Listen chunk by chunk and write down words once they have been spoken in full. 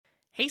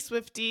Hey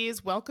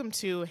Swifties, welcome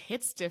to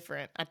Hits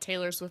Different, a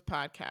Taylor Swift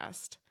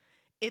podcast.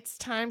 It's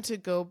time to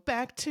go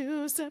back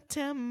to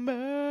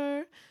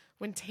September,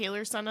 when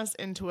Taylor sent us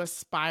into a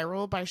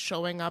spiral by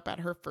showing up at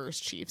her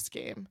first Chiefs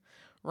game.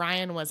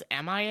 Ryan was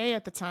MIA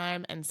at the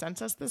time and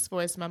sent us this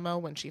voice memo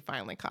when she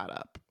finally caught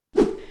up.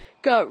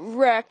 Got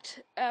wrecked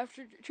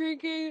after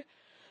drinking,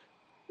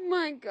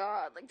 my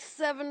god, like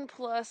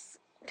 7+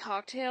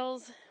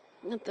 cocktails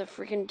at the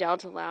freaking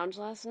Delta Lounge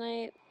last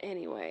night.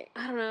 Anyway,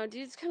 I don't know,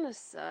 dude's kind of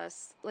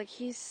sus. Like,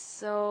 he's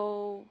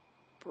so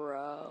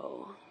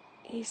bro.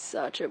 He's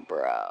such a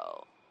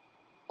bro.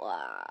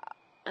 Wow.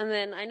 And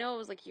then, I know it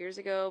was like years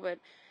ago, but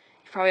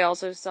you probably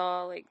also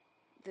saw like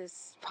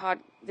this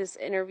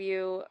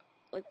interview,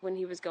 like when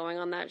he was going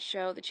on that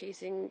show, the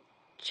Chasing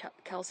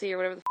Kelce or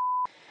whatever the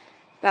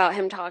about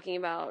him talking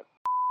about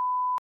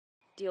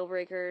deal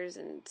breakers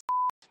and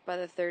by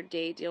the third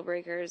date deal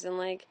breakers, and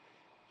like,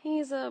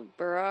 he's a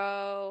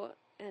bro,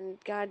 and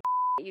god,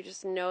 you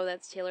just know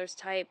that's Taylor's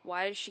type.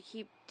 Why does she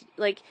keep,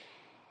 like,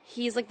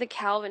 he's like the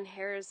Calvin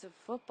Harris of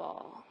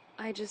football.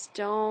 I just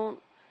don't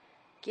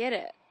get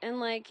it. And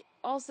like,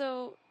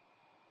 also,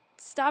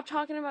 stop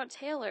talking about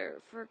Taylor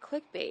for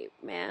clickbait,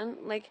 man.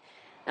 Like,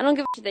 I don't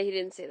give a shit that he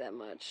didn't say that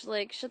much.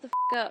 Like, shut the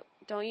up.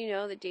 Don't you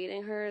know that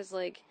dating her is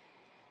like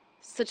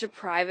such a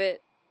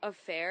private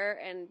affair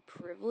and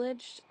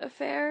privileged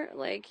affair?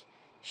 Like,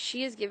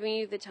 she is giving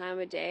you the time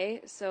of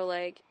day, so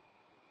like,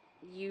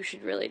 you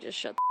should really just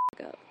shut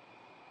the up.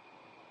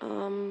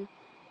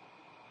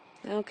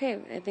 Okay,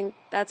 I think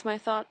that's my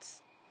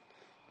thoughts.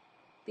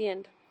 The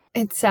end.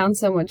 It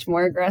sounds so much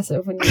more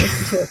aggressive when you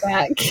listen to it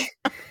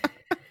back.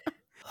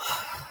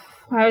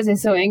 Why was I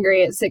so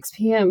angry at 6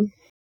 p.m.?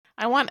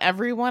 I want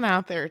everyone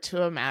out there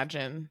to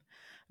imagine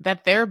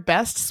that their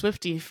best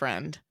Swiftie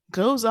friend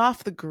goes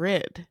off the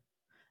grid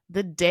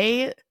the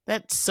day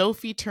that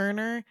Sophie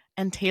Turner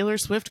and Taylor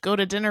Swift go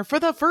to dinner for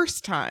the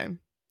first time,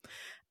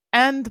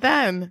 and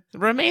then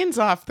remains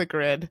off the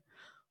grid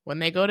when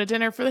they go to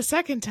dinner for the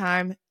second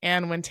time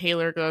and when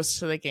Taylor goes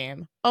to the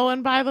game. Oh,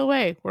 and by the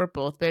way, we're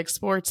both big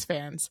sports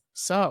fans,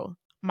 so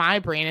my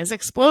brain is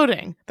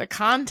exploding. The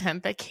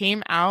content that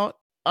came out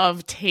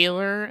of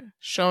Taylor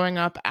showing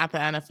up at the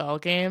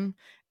NFL game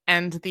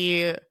and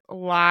the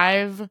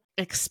live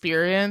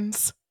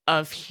experience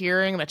of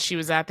hearing that she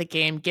was at the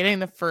game, getting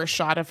the first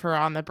shot of her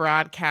on the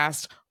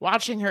broadcast,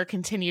 watching her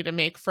continue to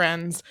make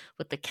friends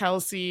with the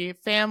Kelce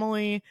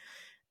family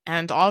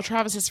and all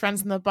Travis's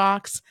friends in the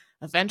box.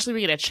 Eventually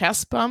we get a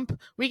chest bump.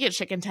 We get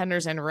chicken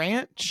tenders and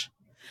ranch.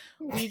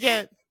 We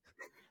get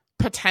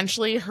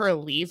potentially her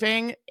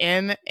leaving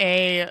in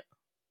a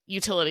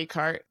utility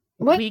cart.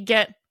 What? We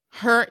get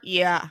her,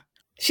 yeah.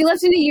 She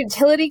left in a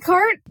utility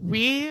cart?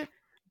 We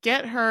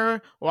get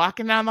her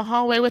walking down the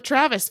hallway with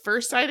Travis,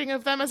 first sighting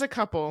of them as a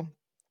couple.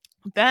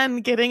 Then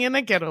getting in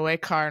a getaway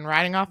car and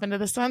riding off into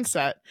the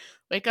sunset.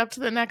 Wake up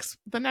to the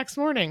next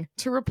morning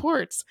to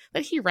reports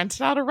that he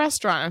rented out a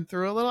restaurant and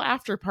threw a little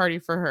after party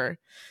for her.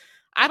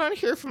 I don't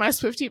hear from my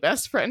Swiftie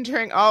best friend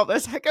during all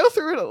this. I go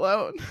through it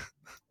alone.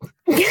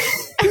 And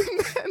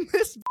then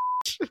this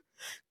bitch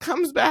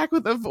comes back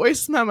with a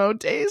voice memo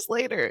days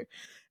later.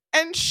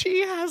 And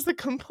she has the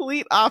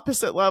complete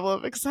opposite level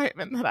of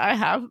excitement that I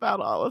have about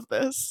all of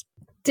this.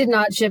 Did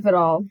not ship at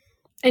all.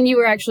 And you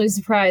were actually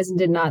surprised and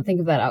did not think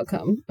of that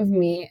outcome of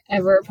me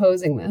ever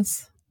opposing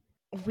this.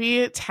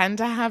 We tend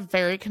to have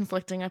very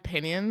conflicting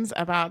opinions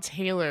about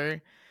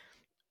Taylor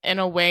in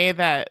a way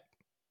that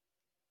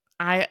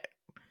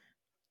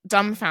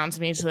dumbfounds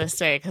me to this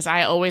day, because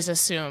I always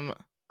assume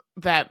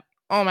that,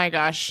 oh my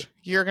gosh,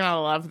 you're going to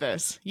love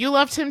this. You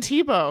love Tim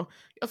Tebow.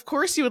 Of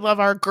course you would love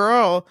our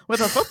girl with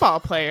a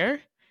football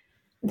player.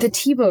 The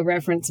Tebow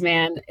reference,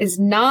 man, is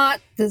not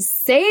the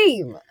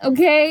same,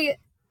 okay?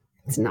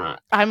 It's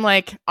not. I'm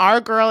like, our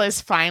girl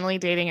is finally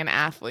dating an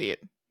athlete.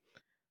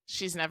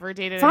 She's never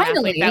dated an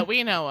athlete that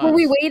we know of. Were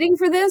we waiting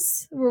for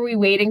this?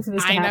 To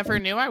happen? Never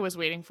knew I was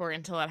waiting for it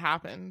until it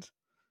happened.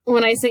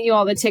 When I sent you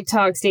all the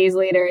TikToks days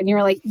later, and you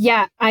were like,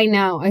 yeah, I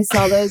know. I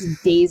saw those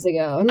days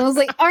ago. And I was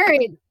like, all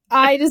right,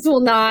 I just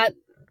will not.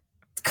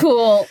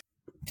 Cool.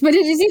 But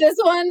did you see this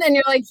one? And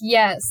you're like,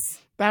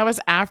 yes. That was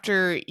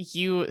after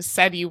you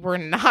said you were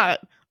not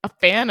a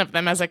fan of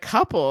them as a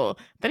couple.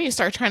 Then you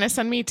start trying to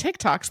send me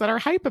TikToks that are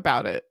hype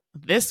about it.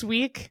 This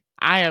week,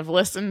 I have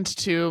listened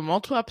to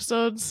multiple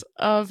episodes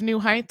of New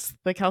Heights,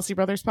 the Kelce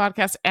Brothers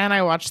podcast, and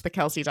I watched the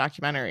Kelce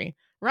documentary.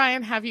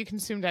 Ryan, have you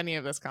consumed any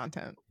of this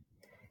content?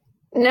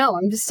 No,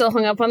 I'm just still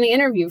hung up on the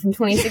interview from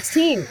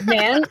 2016,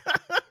 man.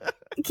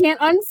 I can't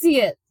unsee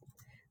it.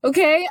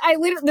 Okay,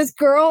 this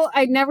girl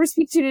I'd never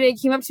speak to today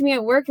came up to me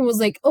at work and was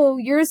like, oh,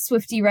 you're a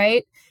Swiftie,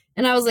 right?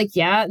 And I was like,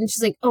 yeah. And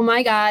she's like, oh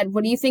my God,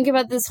 what do you think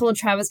about this whole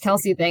Travis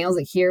Kelce thing? I was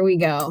like, here we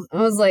go.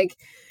 I was like,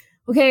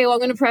 okay, well, I'm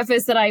going to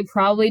preface that I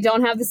probably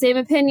don't have the same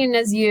opinion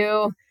as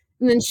you.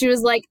 And then she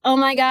was like, oh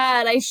my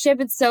God, I ship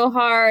it so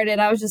hard.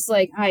 And I was just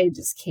like, I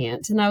just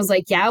can't. And I was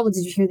like, yeah, well,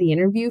 did you hear the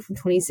interview from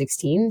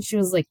 2016? She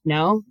was like,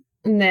 no.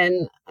 And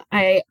then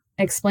I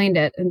explained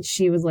it and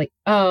she was like,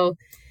 oh,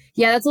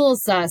 Yeah, that's a little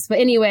sus. But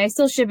anyway, I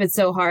still ship it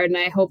so hard and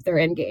I hope they're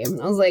in game.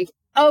 I was like,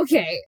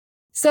 okay.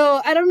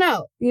 So I don't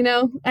know.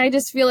 I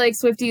just feel like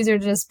Swifties are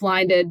just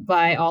blinded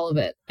by all of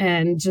it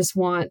and just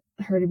want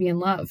her to be in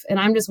love. And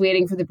I'm just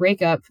waiting for the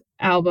breakup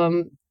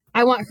album.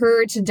 I want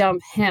her to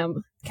dump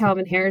him,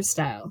 Calvin Harris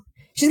style.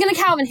 She's going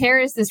to Calvin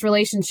Harris this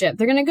relationship.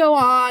 They're going to go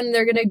on.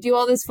 They're going to do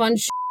all this fun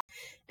shit.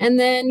 And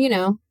then,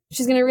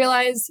 she's going to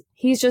realize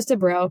he's just a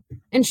bro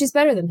and she's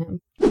better than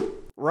him.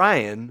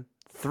 Ryan,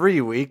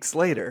 3 weeks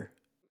later.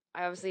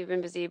 I obviously have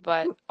been busy,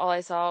 but all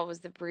I saw was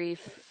the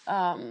brief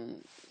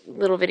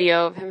little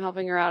video of him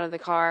helping her out of the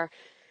car.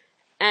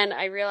 And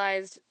I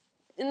realized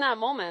in that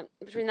moment,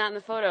 between that and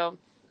the photo,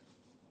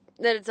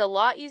 that it's a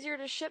lot easier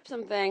to ship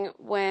something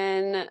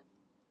when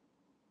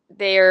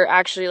they're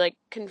actually, like,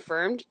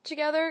 confirmed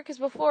together. Because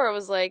before it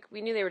was like,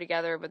 we knew they were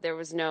together, but there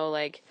was no,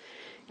 like,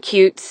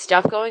 cute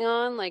stuff going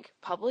on, like,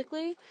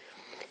 publicly.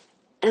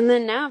 And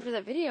then now after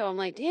that video, I'm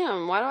like,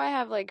 damn, why do I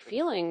have, like,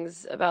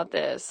 feelings about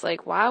this?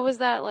 Like, why was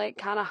that, like,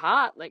 kind of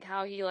hot? Like,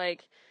 how he,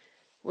 like,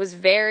 was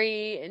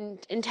very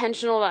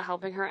intentional about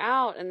helping her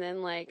out. And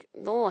then, like,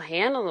 the little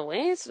hand on the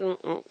waist.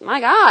 My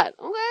God.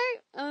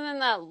 Okay. And then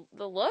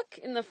the look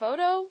in the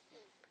photo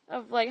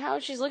of, like, how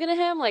she's looking at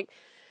him. Like,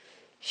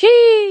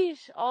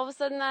 sheesh. All of a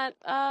sudden that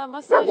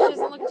mustache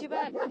doesn't look too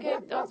bad. Okay,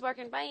 dog's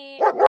barking. Bye.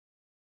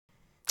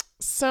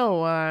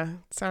 So,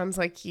 sounds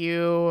like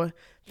you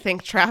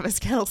think Travis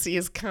Kelce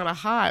is kind of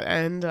hot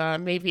and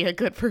maybe a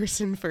good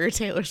person for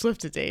Taylor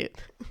Swift to date.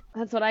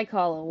 That's what I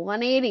call a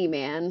 180,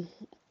 man.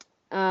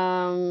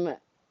 I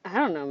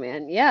don't know,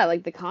 man. Yeah,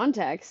 like the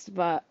context,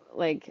 but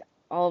like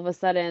all of a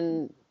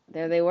sudden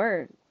there they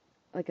were,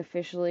 like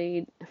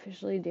officially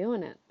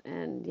doing it.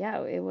 And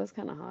yeah, it was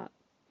kind of hot.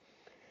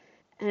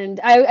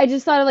 And I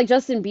just thought of like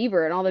Justin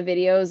Bieber and all the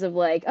videos of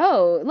like,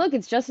 oh, look,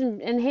 it's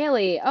Justin and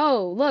Haley.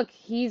 Oh, look,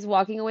 he's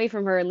walking away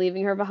from her and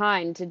leaving her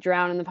behind to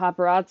drown in the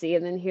paparazzi.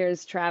 And then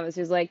here's Travis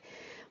who's like,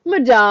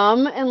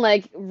 Madame, and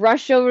like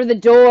rushed over the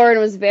door and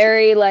was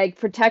very like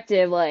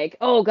protective, like,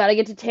 oh, gotta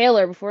get to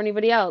Taylor before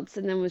anybody else.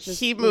 And then was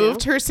just he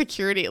moved her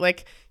security,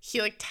 like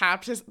he like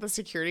tapped the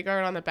security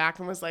guard on the back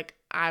and was like,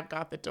 I've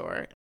got the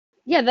door.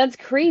 Yeah, that's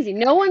crazy.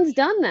 No one's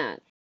done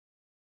that.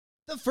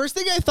 The first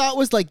thing I thought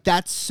was like,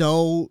 that's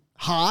so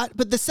hot.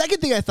 But the second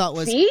thing I thought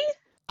was, See?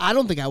 I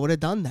don't think I would have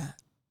done that.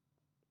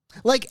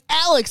 Like,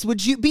 Alex,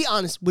 would you be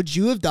honest? Would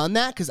you have done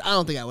that? Because I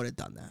don't think I would have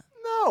done that.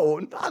 No,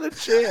 not a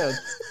chance.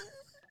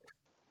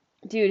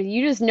 Dude,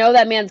 you just know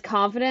that man's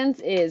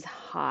confidence is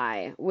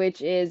high,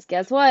 which is,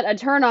 guess what? A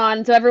turn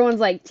on. So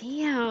everyone's like,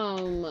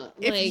 damn.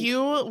 If like,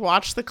 you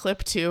watch the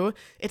clip too,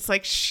 it's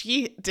like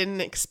she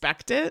didn't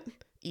expect it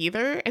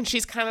either. And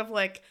she's kind of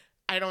like,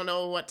 I don't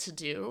know what to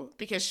do,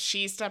 because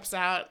she steps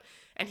out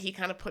and he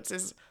kind of puts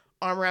his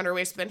arm around her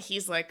waist, but then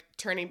he's like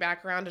turning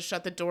back around to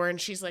shut the door and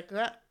she's like,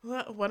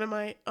 what am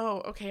I?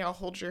 Oh, okay, I'll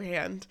hold your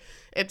hand.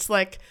 It's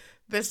like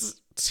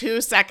this 2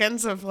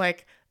 seconds of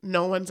like,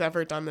 no one's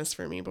ever done this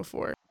for me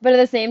before. But at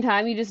the same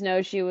time, you just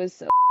know she was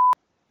so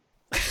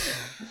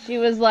she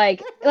was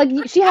like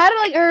she had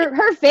like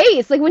her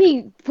face, like when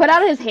he put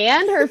out his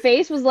hand, her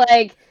face was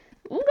like,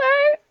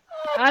 okay,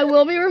 I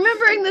will be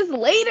remembering this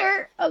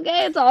later.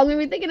 Okay, it's all I'm gonna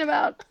be thinking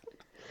about.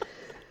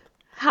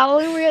 How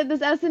long are we at this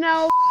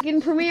SNL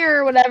premiere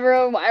or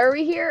whatever? Why are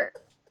we here?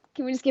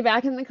 Can we just get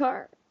back in the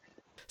car?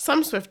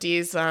 Some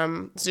Swifties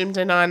zoomed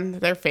in on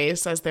their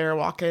face as they were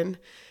walking,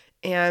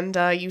 and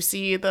you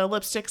see the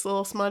lipstick's a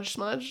little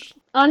smudge.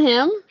 On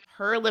him?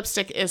 Her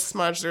lipstick is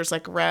smudged. There's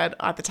like red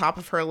at the top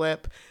of her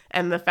lip,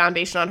 and the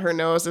foundation on her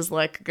nose is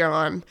like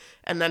gone.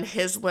 And then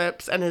his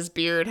lips and his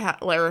beard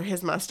or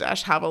his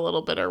mustache have a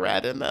little bit of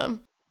red in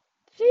them.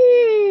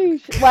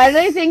 Sheesh. Why did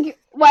I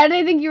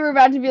think you were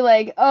about to be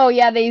like, oh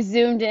yeah, they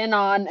zoomed in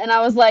on, and I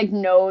was like,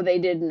 no, they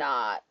did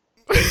not.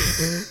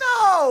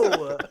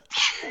 No!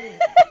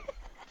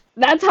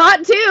 That's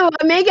hot too.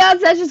 A makeout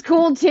session's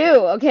cool too,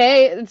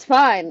 okay? It's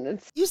fine.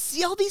 You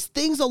see all these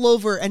things all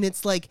over, and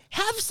it's like,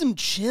 have some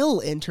chill,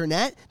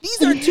 internet.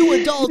 These are two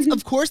adults.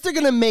 Of course they're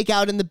going to make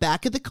out in the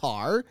back of the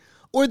car.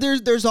 Or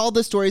there's all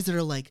the stories that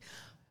are like,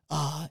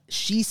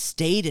 she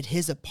stayed at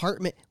his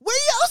apartment. Where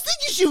else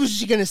did she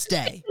was going to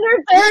stay? In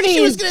her 30s.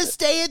 She was going to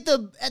stay at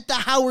the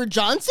Howard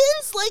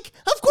Johnson's? Like,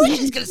 of course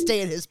she's going to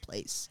stay at his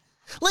place.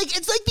 Like,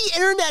 it's like the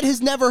internet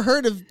has never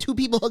heard of two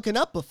people hooking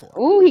up before.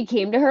 Ooh, he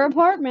came to her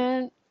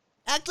apartment.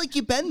 Act like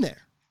you've been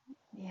there.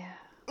 Yeah.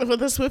 Well,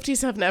 the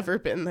Swifties have never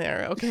been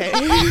there, okay?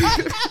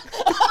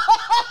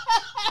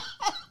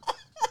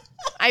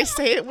 I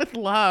say it with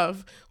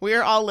love. We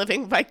are all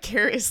living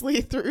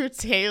vicariously through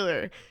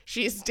Taylor.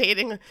 She's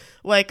dating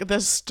like the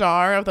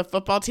star of the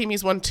football team.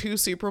 He's won 2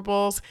 Super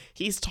Bowls.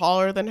 He's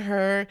taller than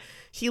her.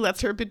 He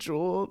lets her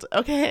bejeweled.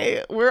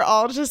 Okay, we're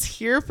all just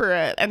here for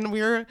it. And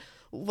we're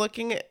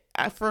looking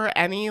for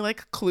any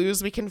like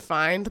clues we can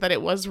find that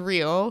it was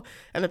real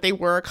and that they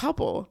were a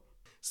couple.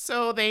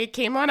 So they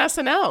came on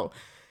SNL.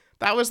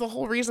 That was the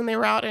whole reason they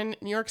were out in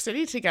New York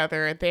City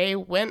together.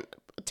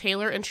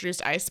 Taylor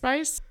introduced Ice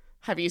Spice.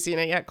 Have you seen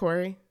it yet,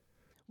 Corey?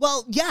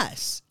 Well,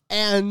 yes.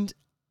 And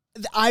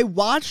I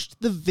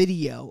watched the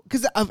video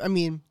because I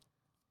mean,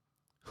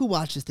 who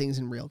watches things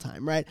in real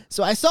time, right?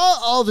 So I saw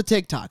all the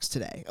TikToks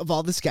today of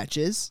all the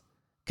sketches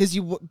because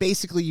you watch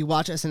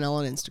SNL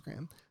on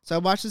Instagram. So I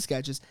watched the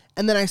sketches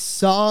and then I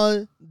saw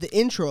the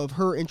intro of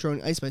her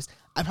introing Ice Spice.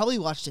 I probably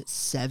watched it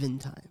 7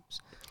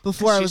 times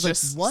before I was like,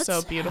 "What's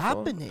so beautiful.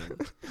 happening?"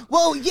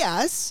 Well,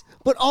 yes,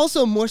 but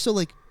also more so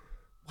like,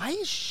 why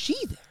is she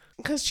there?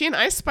 Because she and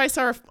Ice Spice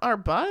are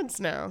buds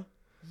now.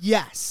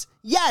 Yes,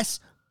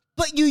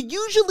 but you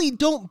usually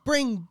don't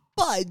bring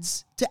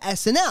buds to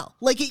SNL.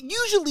 Like, it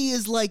usually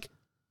is like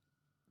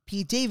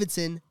Pete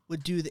Davidson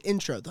would do the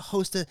intro, the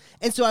host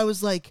and so I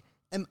was like,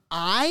 am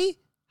I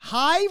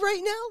high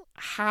right now?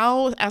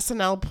 How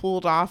SNL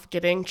pulled off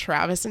getting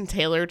Travis and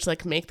Taylor to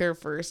like make their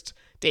first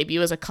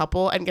debut as a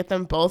couple and get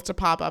them both to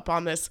pop up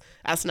on this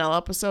SNL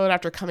episode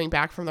after coming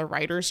back from the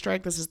writer's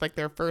strike. This is like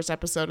their first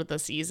episode of the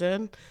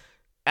season.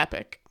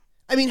 Epic.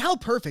 I mean, how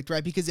perfect,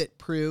 right? Because it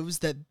proves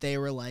that they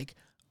were like,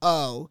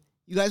 oh,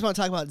 you guys want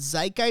to talk about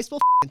zeitgeist? Well,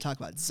 talk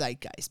about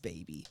zeitgeist,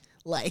 baby.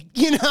 Like,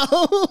 you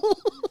know?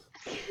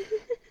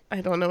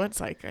 I don't know what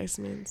zeitgeist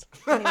means.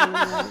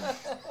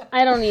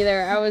 I don't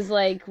either. I was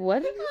like,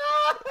 what?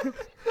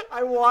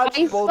 I watched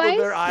Ice both Spice? of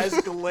their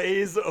eyes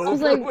glaze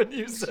over like- when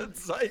you said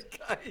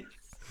zeitgeist.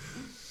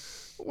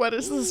 What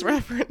is this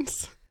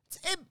reference?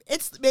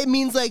 It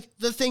means like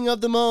the thing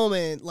of the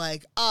moment,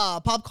 like,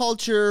 pop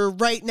culture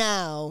right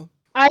now.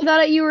 I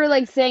thought you were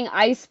like saying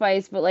Ice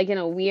Spice, but like in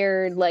a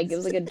weird, like it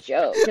was like a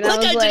joke. And I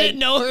was like, didn't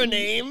know her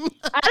name.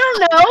 I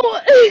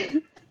don't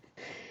know.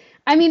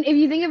 I mean, if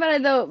you think about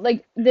it though,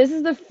 like this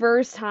is the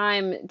first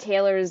time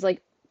Taylor's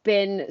like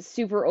been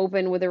super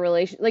open with a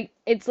relation. Like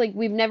it's like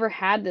we've never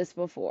had this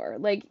before.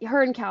 Like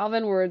her and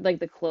Calvin were like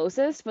the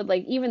closest, but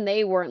like even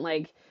they weren't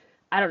like,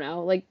 I don't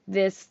know, like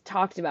this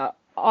talked about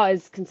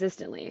as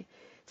consistently.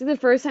 It's the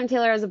first time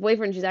Taylor has a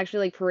boyfriend. She's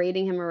actually like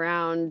parading him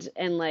around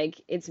and like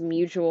it's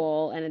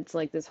mutual and it's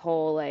like this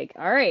whole like,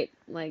 all right,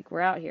 like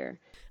we're out here.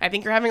 I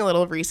think you're having a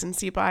little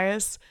recency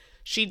bias.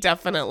 She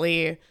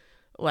definitely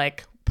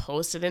like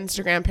posted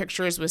Instagram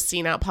pictures, was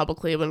seen out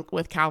publicly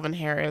with Calvin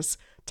Harris,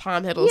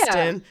 Tom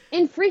Hiddleston. Yeah,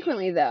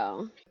 infrequently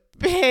though.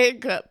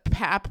 Big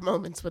pap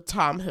moments with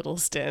Tom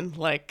Hiddleston.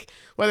 Like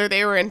whether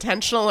they were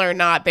intentional or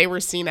not, they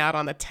were seen out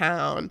on the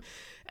town.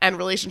 And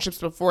relationships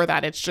before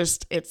that,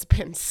 it's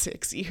been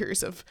 6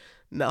 years of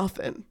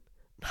nothing.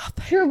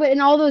 True, but in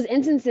all those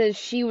instances,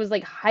 she was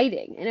like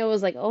hiding, and it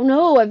was like, oh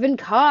no, I've been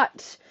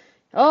caught.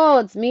 Oh,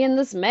 it's me and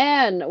this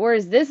man.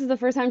 Whereas this is the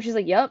first time she's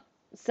like, yep,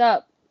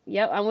 sup,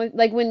 yep, I'm with.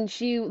 Like when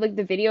she like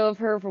the video of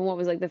her from what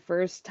was like the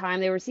first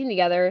time they were seen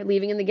together,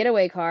 leaving in the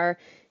getaway car,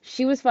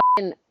 she was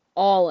fucking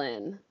all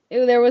in.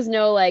 There was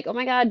no like, oh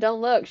my god,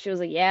 don't look. She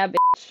was like, yeah,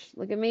 bitch,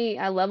 look at me,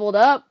 I leveled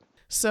up.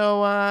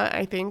 So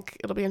I think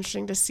it'll be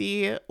interesting to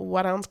see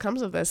what else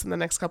comes of this in the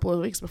next couple of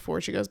weeks before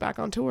she goes back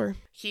on tour.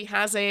 He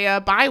has a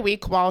bye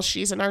week while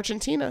she's in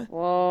Argentina.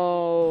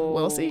 Whoa.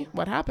 We'll see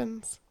what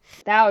happens.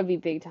 That would be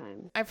big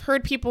time. I've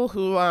heard people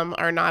who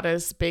are not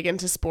as big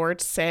into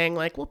sports saying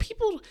like, well,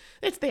 people,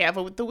 they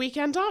have the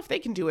weekend off. They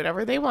can do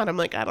whatever they want. I'm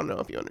like, I don't know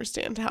if you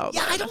understand how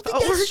Yeah, I don't think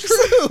NFL that's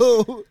works.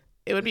 true.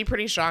 It would be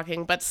pretty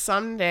shocking, but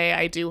someday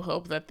I do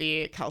hope that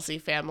the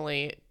Kelce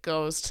family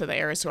goes to the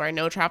Eras Tour. I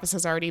know Travis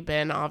has already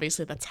been.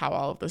 Obviously, that's how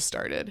all of this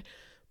started.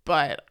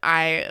 But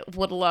I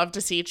would love to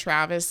see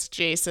Travis,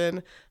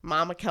 Jason,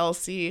 Mama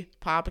Kelce,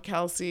 Papa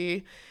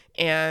Kelce,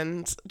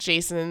 and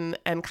Jason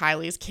and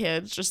Kylie's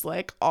kids just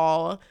like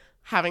all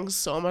having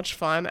so much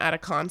fun at a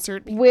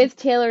concert. With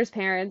Taylor's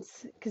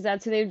parents, because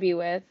that's who they'd be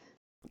with.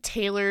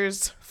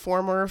 Taylor's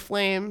former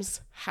flames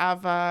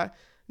have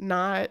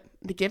not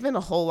given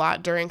a whole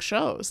lot during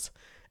shows.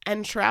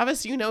 And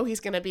Travis, you know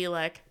he's going to be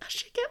like, I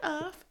shake it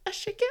off, I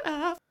shake it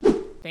off.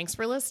 Thanks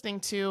for listening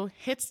to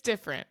Hits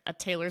Different, a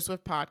Taylor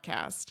Swift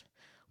podcast.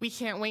 We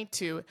can't wait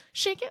to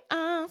shake it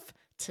off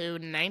to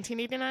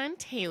 1989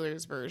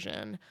 Taylor's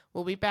version.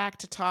 We'll be back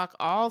to talk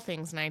all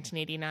things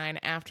 1989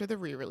 after the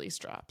re-release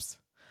drops.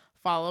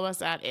 Follow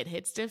us at It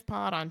Hits Diff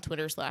Pod on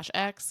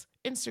Twitter/X,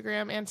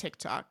 Instagram, and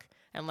TikTok,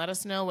 and let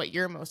us know what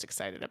you're most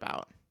excited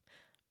about.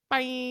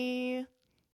 Bye!